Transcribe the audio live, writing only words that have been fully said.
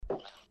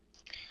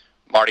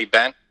Marty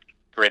Bent,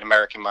 Great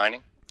American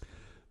Mining.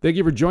 Thank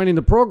you for joining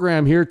the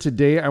program here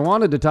today. I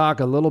wanted to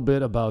talk a little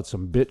bit about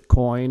some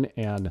Bitcoin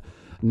and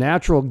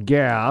natural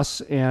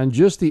gas and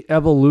just the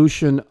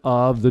evolution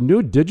of the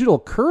new digital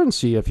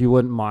currency, if you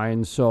wouldn't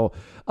mind. So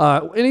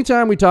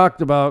anytime we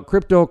talked about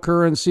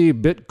cryptocurrency,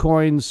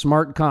 Bitcoin,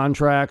 smart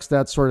contracts,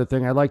 that sort of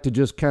thing, I'd like to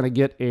just kind of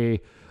get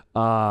a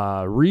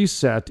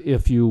reset,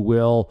 if you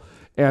will.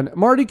 And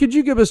Marty, could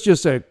you give us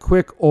just a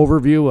quick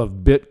overview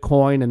of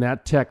Bitcoin and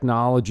that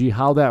technology,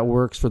 how that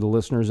works for the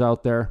listeners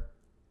out there?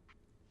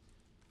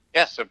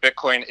 Yeah, so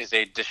Bitcoin is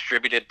a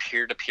distributed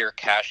peer-to-peer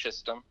cash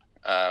system,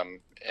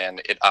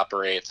 and it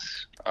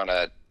operates on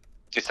a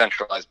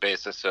decentralized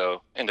basis.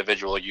 So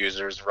individual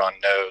users run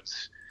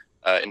nodes,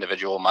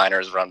 individual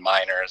miners run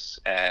miners,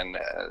 and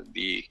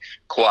the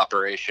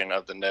cooperation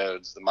of the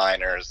nodes, the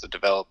miners, the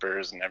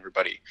developers, and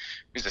everybody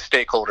who's a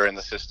stakeholder in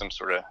the system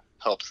sort of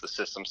helps the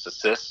system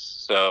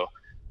subsist. So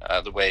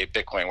the way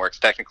Bitcoin works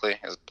technically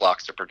is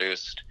blocks are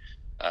produced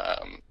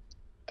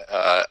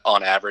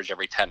on average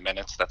every 10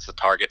 minutes. That's the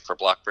target for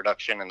block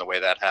production. And the way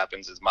that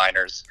happens is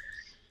miners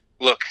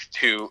look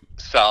to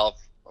solve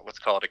what's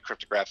called a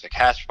cryptographic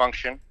hash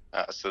function.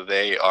 So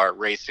they are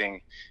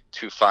racing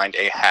to find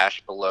a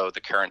hash below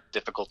the current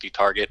difficulty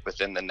target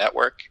within the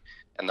network.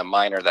 And the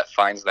miner that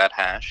finds that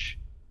hash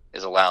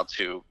is allowed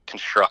to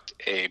construct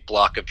a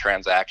block of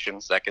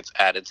transactions that gets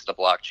added to the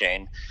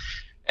blockchain.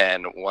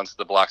 And once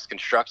the block's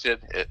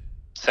constructed, it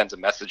sends a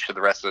message to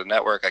the rest of the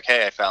network like,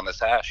 hey, I found this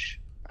hash.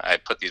 I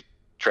put these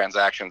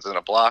transactions in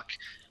a block.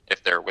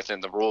 If they're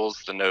within the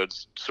rules, the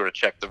nodes sort of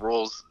check the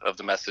rules of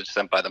the message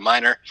sent by the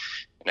miner.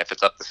 And if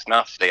it's up to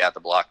snuff, they add the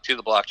block to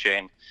the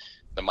blockchain.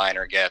 The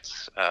miner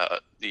gets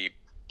the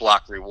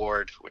block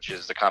reward, which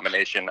is the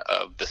combination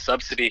of the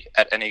subsidy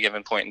at any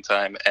given point in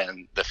time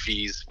and the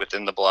fees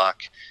within the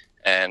block.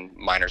 And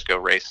miners go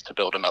race to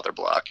build another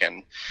block.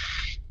 And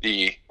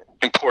the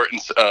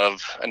importance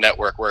of a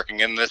network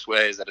working in this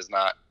way is that it's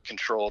not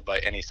controlled by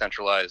any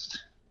centralized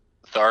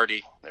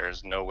authority.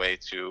 There's no way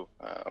to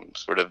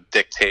sort of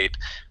dictate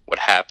what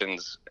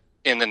happens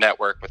in the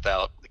network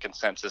without the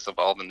consensus of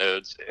all the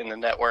nodes in the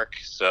network.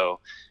 So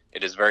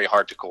it is very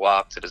hard to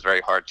co-opt. It is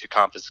very hard to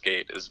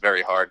confiscate. It is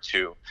very hard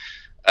to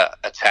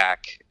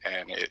attack.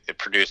 And it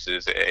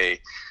produces a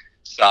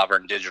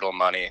sovereign digital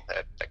money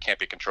that can't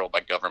be controlled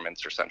by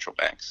governments or central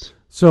banks.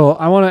 So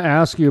I want to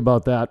ask you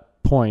about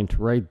that point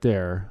right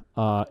there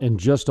in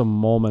just a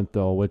moment,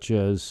 though, which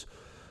is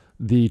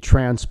the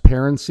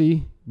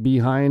transparency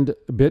behind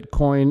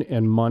Bitcoin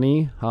and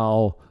money,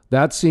 how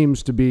that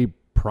seems to be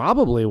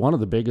probably one of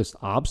the biggest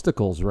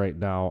obstacles right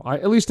now.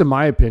 At least in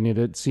my opinion,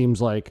 it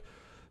seems like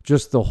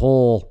just the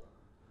whole,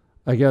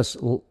 I guess,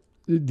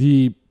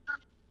 the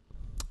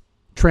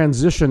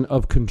transition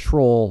of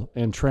control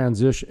and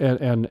transition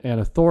and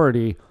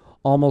authority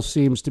almost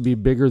seems to be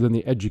bigger than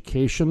the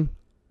education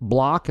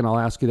block. And I'll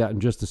ask you that in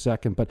just a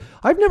second. But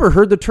I've never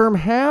heard the term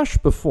hash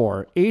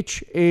before.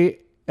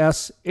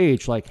 HASH,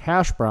 like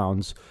hash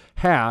browns,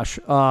 hash.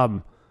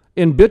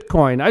 In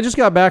Bitcoin, I just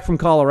got back from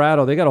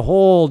Colorado. They got a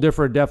whole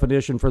different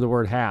definition for the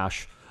word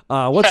hash.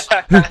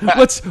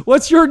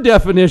 What's your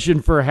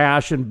definition for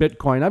hash in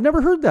Bitcoin? I've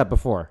never heard that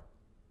before.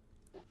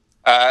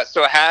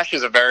 So a hash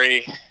is a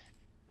very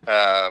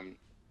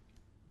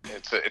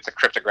it's a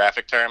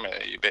cryptographic term.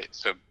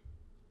 So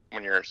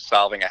when you're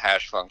solving a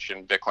hash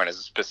function, Bitcoin is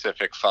a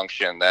specific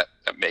function that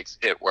makes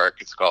it work.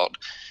 It's called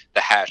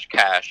the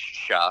Hashcash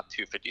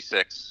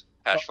SHA-256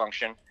 hash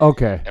function.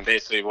 Okay. And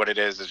basically what it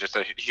is just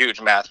a huge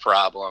math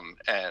problem,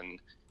 and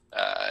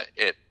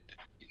it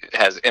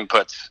has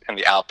inputs, and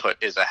the output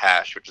is a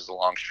hash, which is a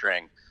long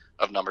string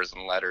of numbers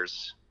and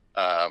letters,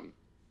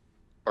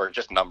 or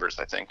just numbers,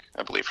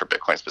 I believe, for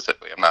Bitcoin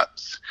specifically. I'm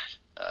not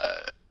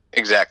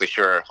exactly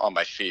sure on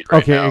my feed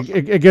right now. Okay,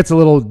 it gets a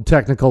little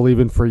technical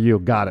even for you.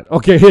 Got it.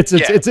 Okay,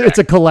 it's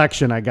a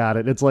collection. I got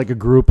it. It's like a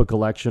group, a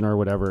collection, or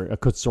whatever, a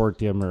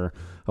consortium, or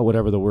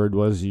whatever the word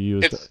was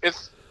you used.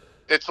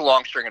 It's a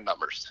long string of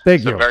numbers.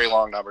 Thank you. Very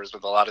long numbers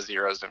with a lot of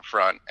zeros in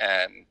front.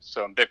 And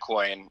so in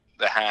Bitcoin,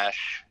 the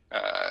hash,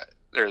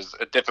 there's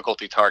a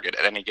difficulty target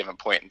at any given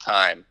point in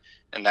time.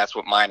 And that's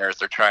what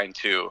miners are trying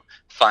to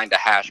find a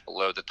hash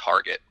below the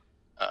target.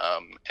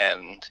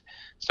 And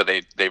so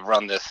they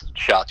run this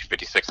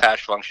SHA-256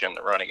 hash function.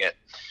 They're running it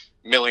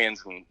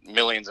millions and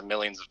millions and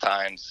millions of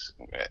times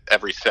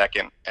every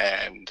second,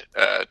 and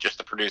just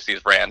to produce these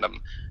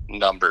random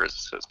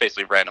numbers. So it's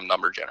basically random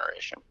number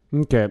generation.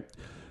 Okay.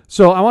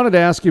 So I wanted to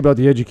ask you about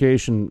the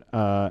education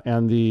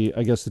and the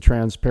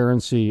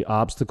transparency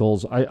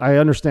obstacles. I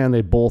understand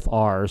they both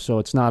are, so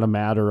it's not a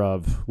matter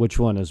of which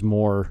one is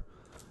more,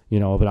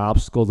 of an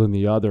obstacle than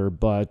the other.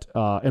 But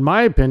in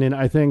my opinion,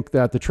 I think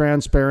that the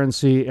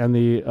transparency and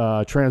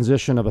the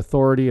transition of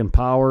authority and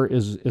power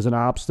is an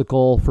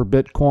obstacle for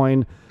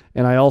Bitcoin.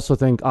 And I also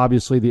think,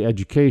 obviously, the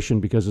education,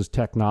 because it's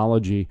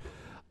technology.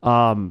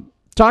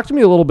 Talk to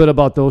me a little bit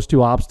about those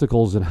two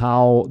obstacles and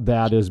how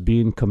that is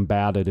being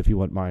combated, if you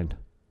wouldn't mind.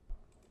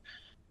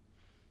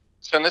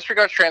 So in this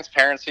regard,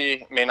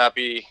 transparency may not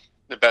be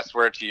the best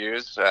word to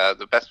use.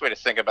 The best way to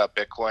think about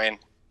Bitcoin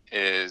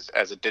is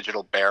as a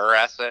digital bearer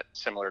asset,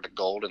 similar to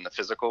gold in the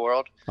physical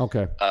world.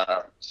 Okay.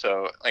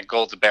 So like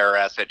gold's a bearer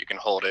asset, you can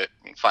hold it,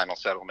 and final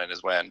settlement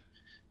is when,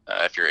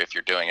 if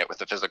you're doing it with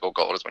the physical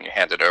gold, is when you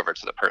hand it over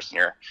to the person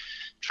you're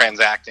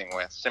transacting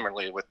with.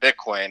 Similarly with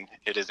Bitcoin,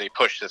 it is a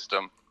push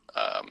system,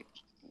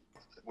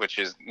 which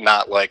is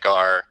not like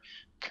our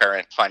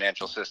current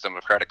financial system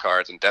of credit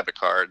cards and debit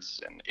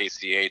cards and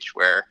ACH,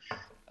 where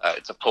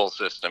it's a pull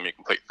system. You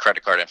can put your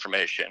credit card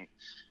information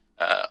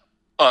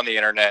on the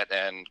internet,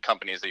 and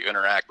companies that you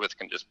interact with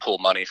can just pull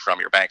money from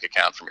your bank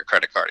account, from your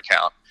credit card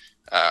account,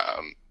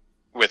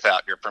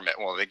 without your permit.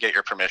 Well, they get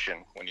your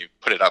permission when you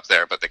put it up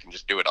there, but they can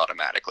just do it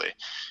automatically.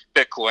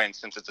 Bitcoin,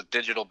 since it's a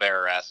digital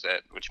bearer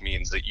asset, which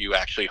means that you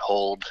actually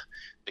hold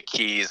the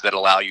keys that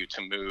allow you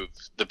to move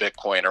the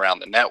Bitcoin around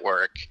the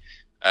network,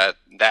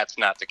 that's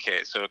not the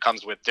case. So it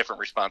comes with different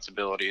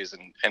responsibilities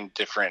and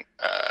different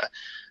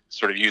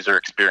sort of user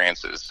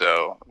experiences.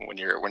 So when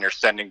you're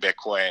sending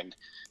Bitcoin,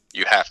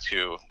 you have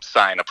to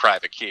sign a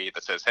private key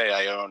that says, "Hey,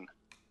 I own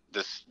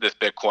this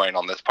Bitcoin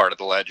on this part of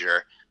the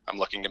ledger. I'm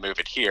looking to move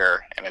it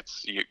here," and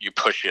it's you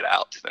push it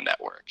out to the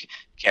network. It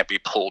can't be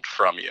pulled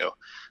from you.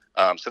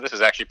 So this is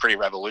actually pretty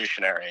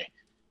revolutionary,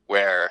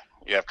 where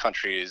you have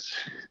countries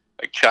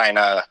like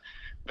China,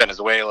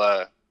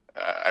 Venezuela,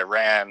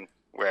 Iran,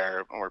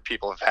 where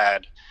people have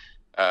had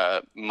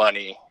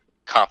money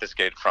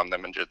confiscated from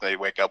them, and they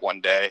wake up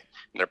one day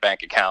and their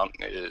bank account,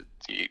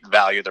 the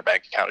value of their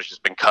bank account has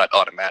just been cut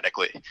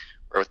automatically.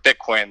 Or with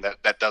Bitcoin,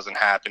 that doesn't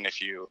happen if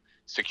you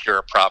secure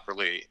it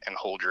properly and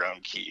hold your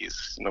own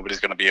keys. Nobody's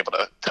going to be able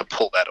to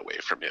pull that away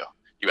from you.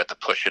 You have to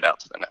push it out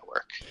to the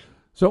network.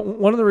 So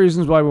one of the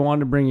reasons why we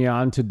wanted to bring you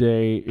on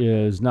today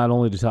is not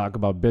only to talk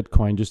about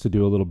Bitcoin, just to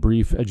do a little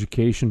brief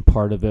education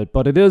part of it,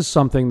 but it is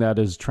something that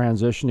is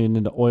transitioning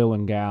into oil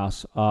and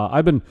gas.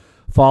 I've been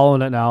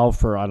following it now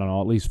for, I don't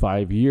know, at least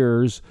 5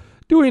 years,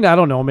 doing, I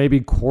don't know,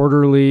 maybe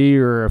quarterly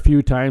or a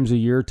few times a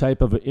year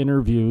type of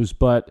interviews.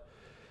 But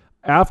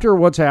after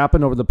what's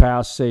happened over the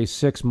past, say,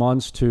 6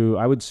 months to,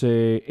 I would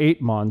say,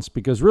 8 months,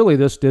 because really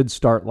this did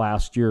start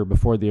last year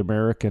before the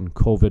American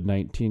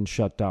COVID-19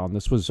 shutdown.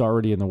 This was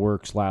already in the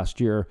works last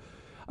year.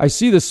 I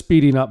see this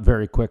speeding up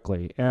very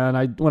quickly.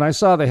 And when I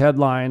saw the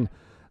headline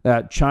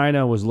that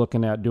China was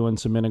looking at doing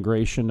some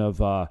integration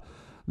of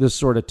this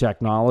sort of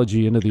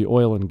technology into the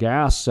oil and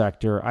gas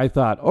sector, I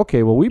thought,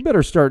 okay, well, we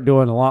better start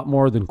doing a lot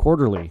more than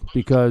quarterly,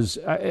 because,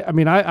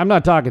 I'm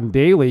not talking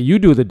daily. You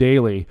do the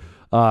daily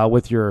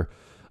with your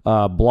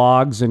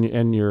blogs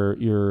and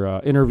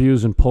your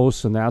interviews and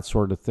posts and that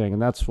sort of thing.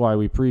 And that's why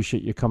we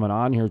appreciate you coming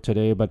on here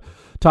today. But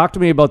talk to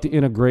me about the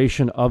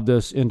integration of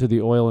this into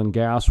the oil and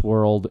gas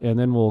world, and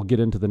then we'll get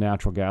into the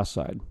natural gas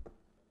side.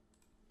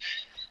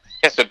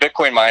 Yeah, so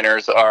Bitcoin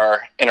miners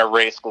are in a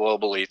race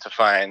globally to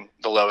find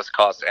the lowest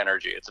cost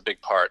energy. It's a big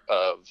part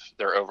of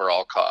their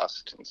overall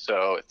cost. And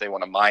so if they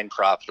want to mine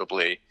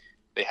profitably,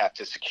 they have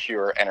to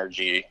secure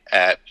energy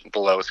at the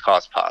lowest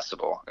cost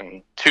possible.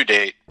 And to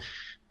date,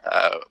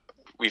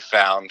 we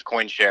found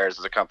CoinShares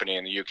is a company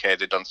in the UK.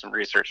 They've done some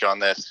research on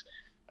this.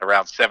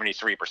 Around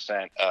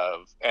 73%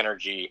 of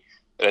energy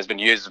that has been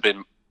used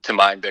to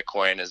mine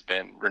Bitcoin has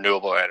been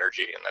renewable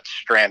energy, and that's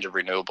strands of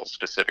renewables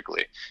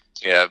specifically.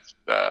 So you have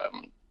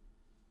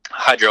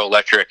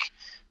hydroelectric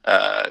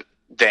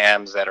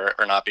dams that are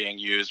not being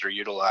used or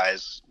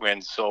utilized,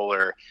 wind,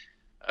 solar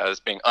is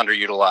being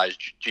underutilized,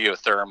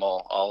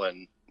 geothermal, all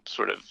in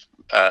sort of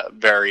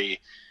very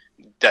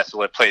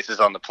desolate places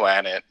on the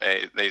planet.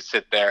 They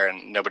sit there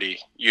and nobody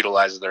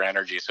utilizes their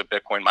energy. So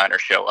Bitcoin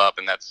miners show up,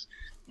 and that's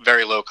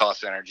very low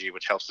cost energy,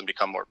 which helps them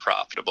become more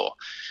profitable.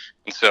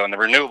 And so in the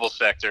renewable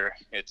sector,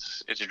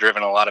 it's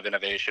driven a lot of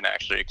innovation,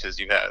 actually, because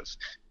you have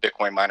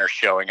Bitcoin miners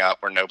showing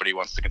up where nobody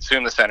wants to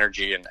consume this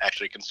energy and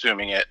actually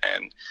consuming it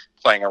and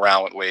playing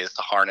around with ways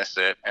to harness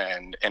it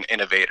and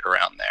innovate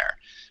around there.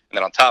 And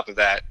then on top of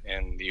that,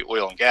 in the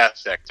oil and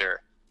gas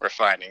sector, we're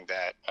finding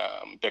that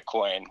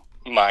Bitcoin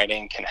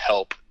mining can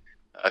help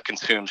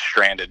consume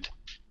stranded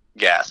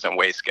gas and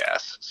waste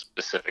gas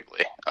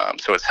specifically.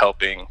 So it's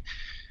helping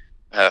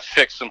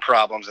fix some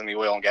problems in the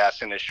oil and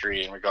gas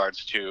industry in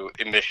regards to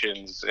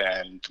emissions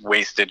and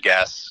wasted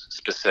gas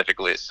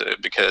specifically. So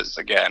because,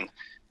 again,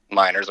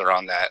 miners are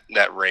on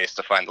that race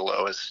to find the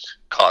lowest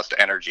cost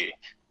energy.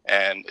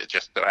 And it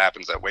just so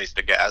happens that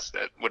wasted gas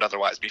that would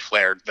otherwise be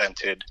flared,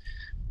 vented,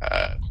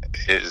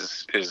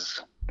 is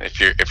if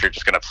you're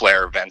just going to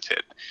flare or vent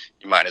it,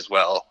 you might as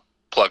well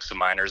plug some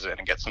miners in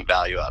and get some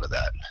value out of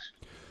that.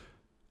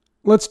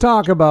 Let's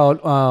talk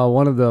about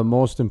one of the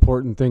most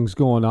important things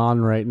going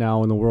on right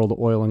now in the world of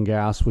oil and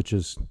gas, which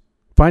is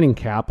finding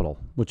capital,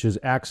 which is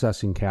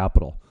accessing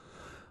capital.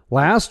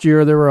 Last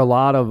year, there were a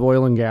lot of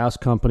oil and gas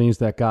companies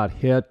that got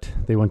hit.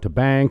 They went to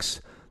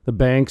banks. The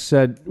banks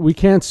said, we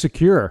can't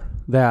secure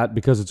that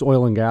because it's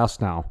oil and gas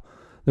now.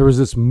 There was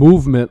this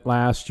movement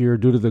last year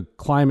due to the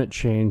climate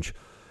change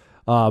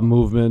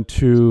movement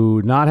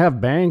to not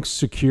have banks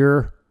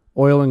secure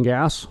oil and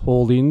gas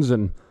holdings,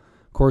 and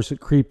of course it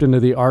creeped into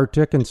the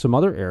Arctic and some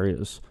other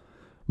areas.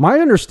 My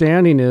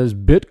understanding is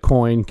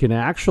Bitcoin can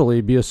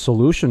actually be a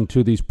solution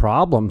to these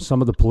problems,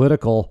 some of the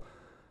political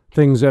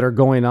things that are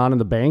going on in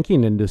the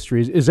banking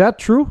industries. Is that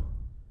true?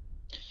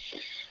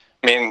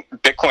 I mean,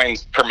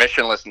 Bitcoin's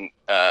permissionless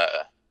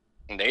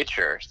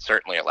nature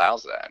certainly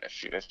allows that.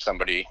 If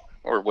somebody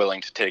were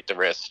willing to take the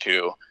risk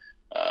to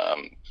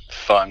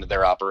fund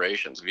their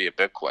operations via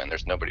Bitcoin,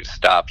 there's nobody to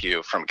stop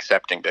you from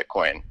accepting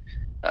Bitcoin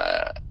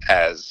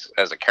as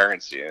a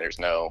currency. There's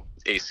no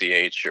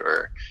ACH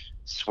or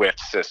SWIFT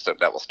system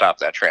that will stop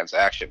that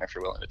transaction if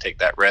you're willing to take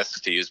that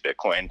risk to use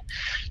Bitcoin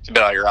to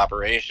build out your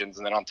operations.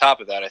 And then on top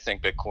of that, I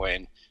think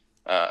Bitcoin,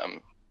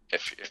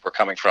 if we're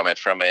coming from it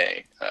from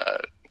a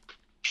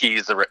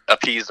appease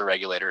the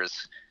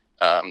regulators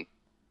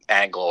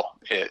angle,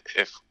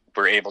 if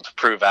we're able to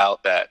prove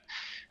out that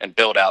and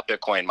build out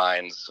Bitcoin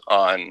mines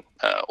on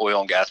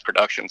oil and gas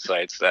production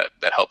sites that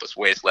help us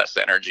waste less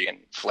energy and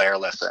flare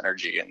less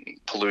energy and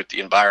pollute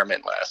the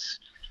environment less,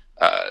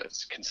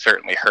 can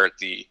certainly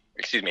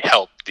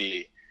help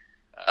the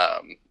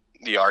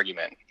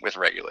argument with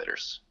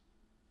regulators.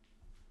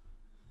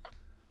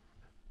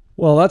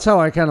 Well, that's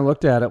how I kind of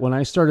looked at it when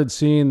I started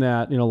seeing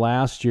that,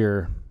 last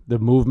year, the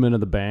movement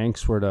of the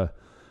banks were to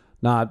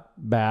not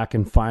back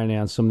and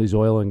finance some of these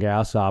oil and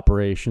gas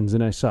operations.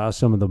 And I saw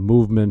some of the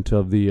movement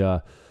of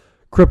the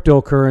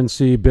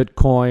cryptocurrency,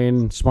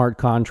 Bitcoin, smart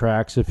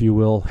contracts, if you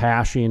will,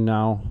 hashing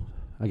now.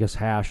 I guess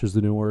hash is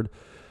the new word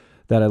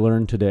that I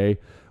learned today.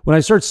 When I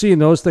start seeing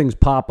those things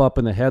pop up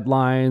in the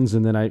headlines,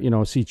 and then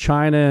I, see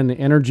China and the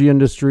energy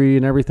industry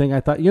and everything, I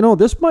thought,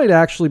 this might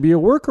actually be a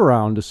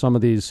workaround to some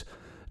of these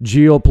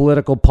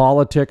geopolitical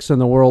politics in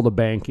the world of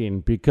banking,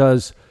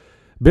 because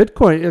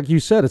Bitcoin, like you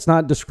said, it's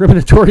not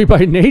discriminatory by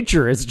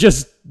nature. It's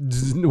just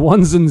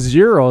ones and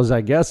zeros,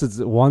 I guess. It's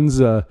ones,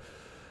 they're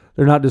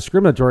not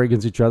discriminatory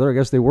against each other. I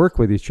guess they work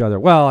with each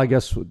other. Well, I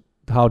guess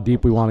how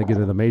deep we want to get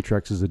into the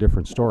matrix is a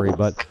different story,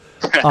 but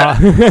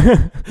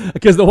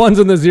because the ones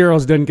and the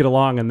zeros didn't get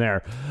along in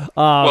there.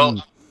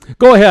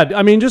 Go ahead.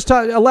 I mean, just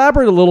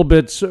elaborate a little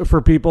bit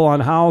for people on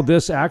how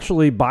this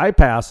actually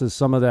bypasses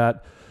some of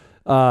that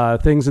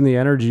things in the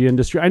energy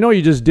industry. I know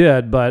you just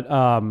did, but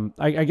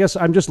I guess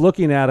I'm just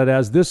looking at it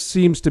as this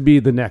seems to be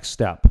the next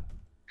step.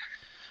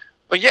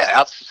 Well,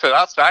 yeah. So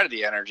outside of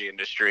the energy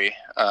industry,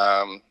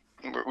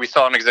 we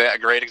saw a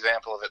great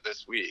example of it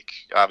this week.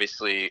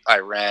 Obviously,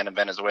 Iran and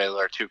Venezuela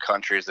are two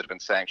countries that have been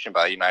sanctioned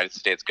by the United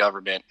States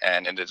government,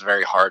 and it is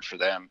very hard for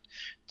them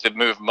to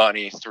move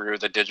money through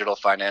the digital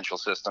financial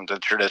system to the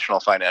traditional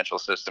financial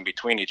system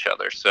between each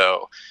other.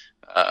 So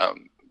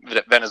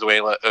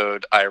Venezuela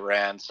owed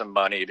Iran some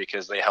money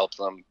because they helped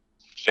them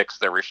fix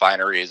their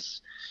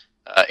refineries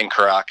in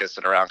Caracas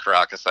and around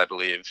Caracas, I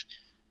believe.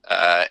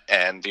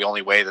 And the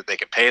only way that they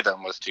could pay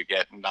them was to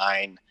get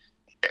 9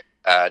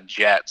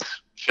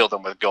 jets, fill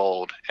them with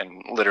gold,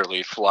 and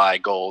literally fly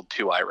gold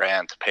to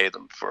Iran to pay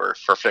them for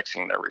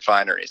fixing their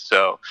refineries.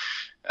 So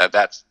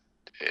that's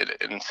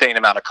an insane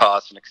amount of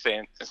cost, an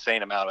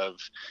insane amount of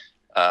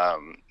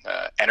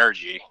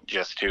energy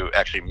just to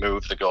actually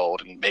move the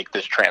gold and make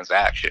this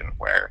transaction,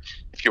 where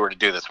if you were to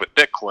do this with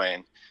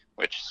Bitcoin,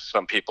 which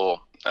some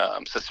people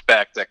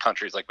suspect that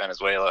countries like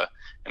Venezuela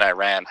and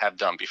Iran have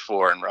done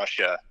before, and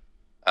Russia,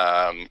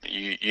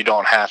 you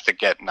don't have to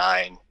get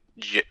 9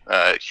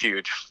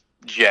 huge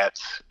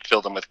jets, fill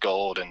them with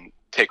gold, and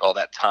take all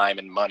that time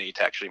and money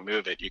to actually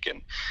move it. You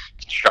can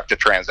construct a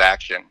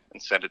transaction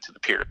and send it to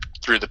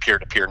through the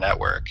peer-to-peer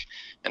network,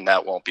 and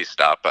that won't be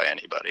stopped by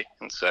anybody.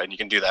 And so you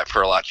can do that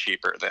for a lot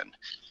cheaper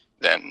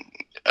than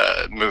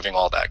moving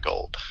all that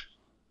gold.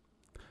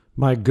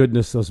 My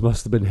goodness, those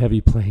must have been heavy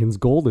planes.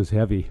 Gold is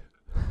heavy.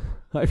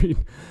 I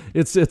mean,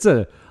 it's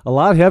a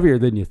lot heavier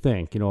than you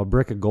think. A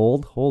brick of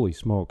gold. Holy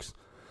smokes!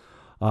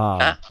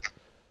 And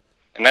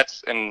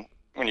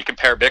when you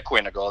compare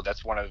Bitcoin to gold,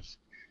 that's one of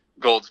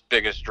gold's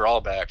biggest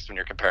drawbacks when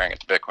you're comparing it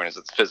to Bitcoin, is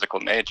its physical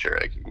nature.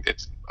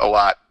 It's a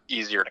lot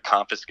easier to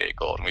confiscate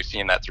gold, and we've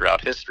seen that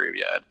throughout history.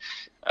 We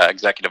had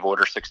Executive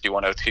Order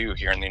 6102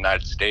 here in the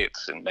United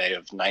States in May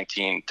of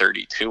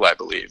 1932, I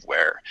believe,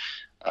 where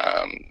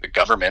the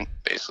government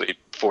basically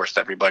forced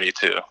everybody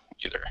to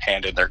either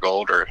hand in their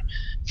gold or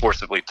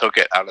forcibly took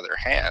it out of their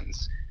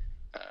hands,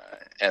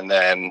 and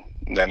then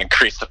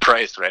increased the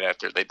price right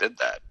after they did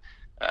that.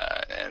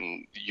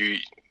 And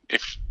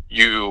if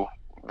you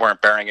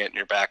weren't burying it in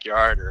your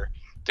backyard or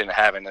didn't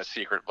have it in a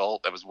secret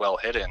vault that was well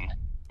hidden,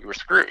 you were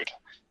screwed.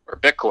 Or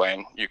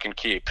Bitcoin, you can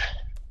keep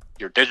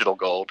your digital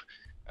gold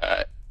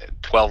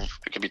 12.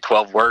 It can be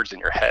 12 words in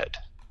your head.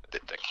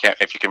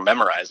 If you can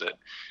memorize it,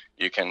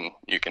 you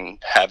can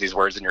have these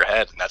words in your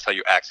head, and that's how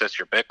you access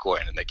your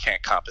Bitcoin. And they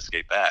can't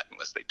confiscate that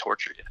unless they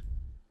torture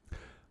you.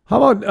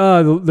 How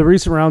about the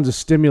recent rounds of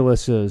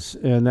stimuluses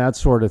and that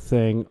sort of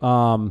thing?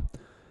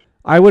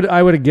 I would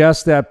have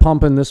guessed that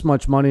pumping this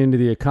much money into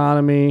the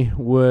economy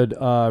would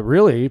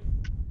really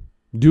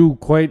do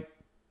quite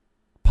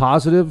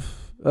positive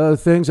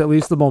things. At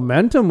least the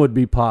momentum would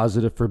be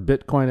positive for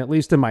Bitcoin, at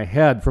least in my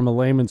head, from a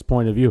layman's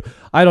point of view.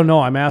 I don't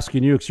know. I'm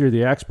asking you because you're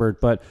the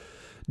expert. But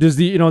Does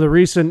the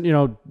recent,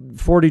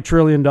 $40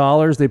 trillion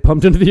they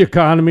pumped into the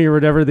economy or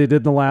whatever they did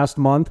in the last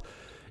month,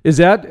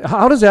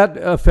 how does that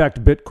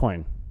affect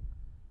Bitcoin?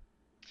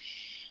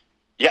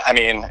 Yeah,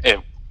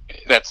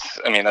 that's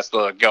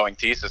the going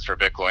thesis for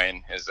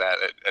Bitcoin, is that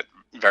it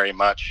very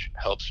much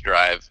helps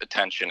drive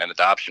attention and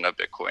adoption of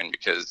Bitcoin,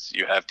 because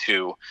you have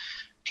two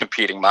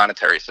competing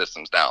monetary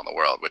systems now in the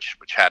world, which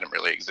hadn't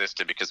really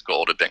existed because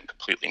gold had been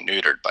completely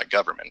neutered by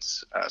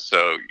governments.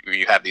 So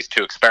you have these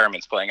two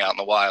experiments playing out in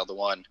the wild. The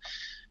one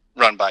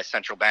run by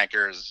central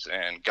bankers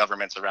and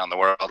governments around the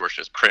world, where it's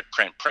just print.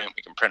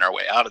 We can print our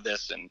way out of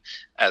this. And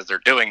as they're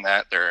doing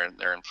that,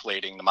 they're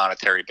inflating the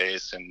monetary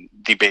base and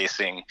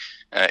debasing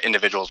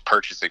individuals'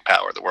 purchasing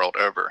power the world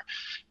over.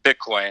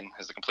 Bitcoin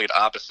is the complete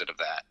opposite of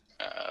that,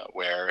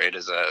 where it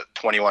is a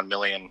 21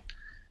 million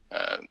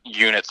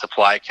unit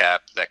supply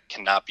cap that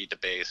cannot be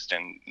debased,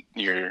 and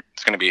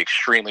it's going to be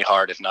extremely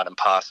hard, if not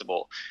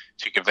impossible,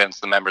 to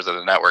convince the members of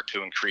the network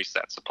to increase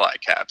that supply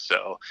cap.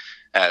 So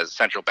as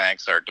central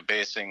banks are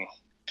debasing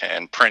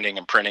and printing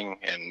and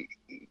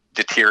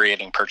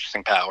deteriorating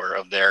purchasing power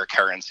of their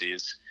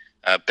currencies,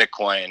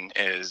 Bitcoin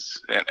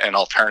is an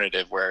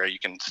alternative where you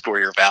can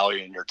store your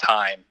value and your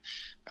time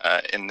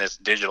in this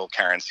digital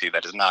currency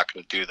that is not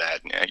going to do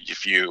that.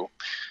 If you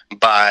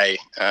buy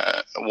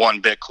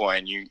one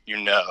Bitcoin, you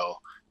know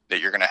that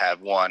you're going to have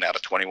 1 out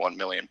of 21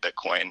 million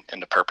Bitcoin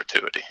into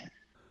perpetuity.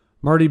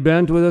 Marty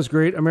Bent with us,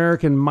 Great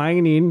American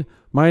Mining.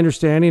 My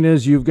understanding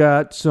is you've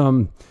got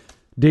some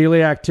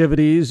daily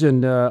activities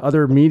and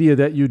other media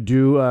that you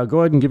do.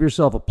 Go ahead and give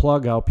yourself a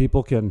plug, how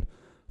people can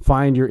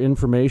find your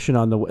information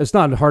on it's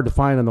not hard to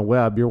find on the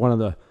web. You're one of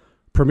the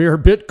premier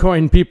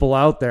Bitcoin people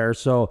out there.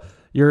 So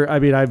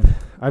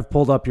I've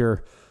pulled up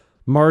your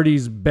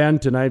Marty's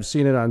Bent, and I've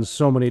seen it on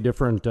so many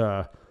different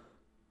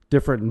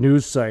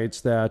news sites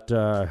that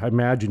I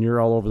imagine you're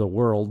all over the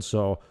world.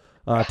 So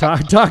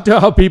talk to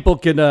how people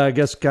can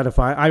kind of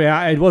find.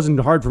 It wasn't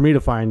hard for me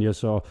to find you.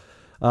 So,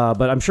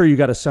 but I'm sure you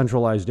got a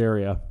centralized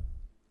area.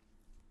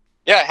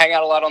 Yeah, I hang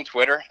out a lot on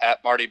Twitter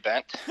at Marty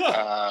Bent.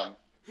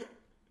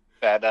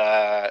 And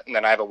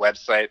then I have a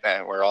website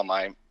where all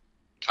my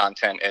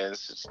content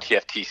is. It's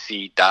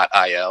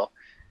tftc.io.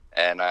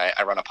 And I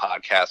run a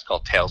podcast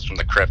called Tales from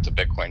the Crypt, a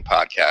Bitcoin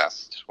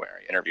podcast, where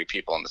I interview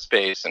people in the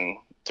space and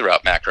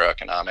throughout the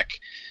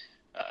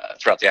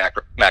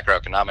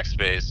macroeconomic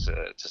space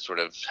to sort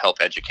of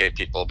help educate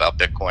people about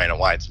Bitcoin and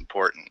why it's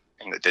important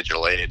in the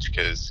digital age.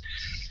 Because,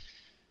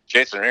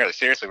 Jason, really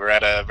seriously, we're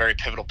at a very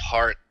pivotal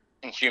part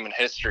in human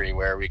history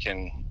where we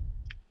can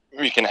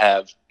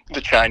have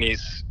the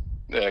Chinese,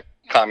 the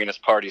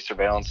Communist Party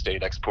surveillance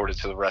state exported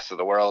to the rest of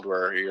the world,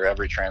 where your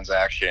every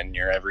transaction,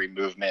 your every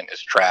movement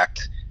is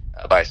tracked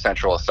by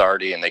central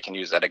authority, and they can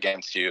use that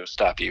against you,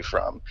 stop you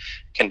from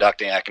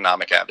conducting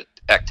economic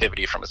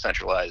activity from a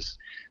centralized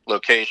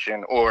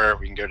location. Or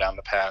we can go down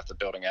the path of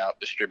building out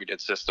distributed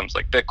systems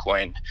like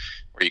Bitcoin,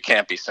 where you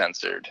can't be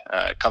censored.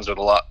 It comes with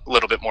a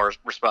little bit more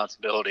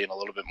responsibility and a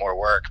little bit more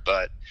work,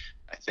 but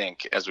I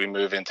think as we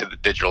move into the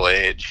digital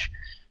age,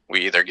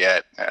 we either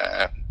get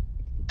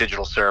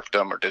digital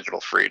serfdom or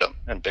digital freedom,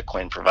 and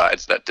Bitcoin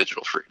provides that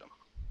digital freedom.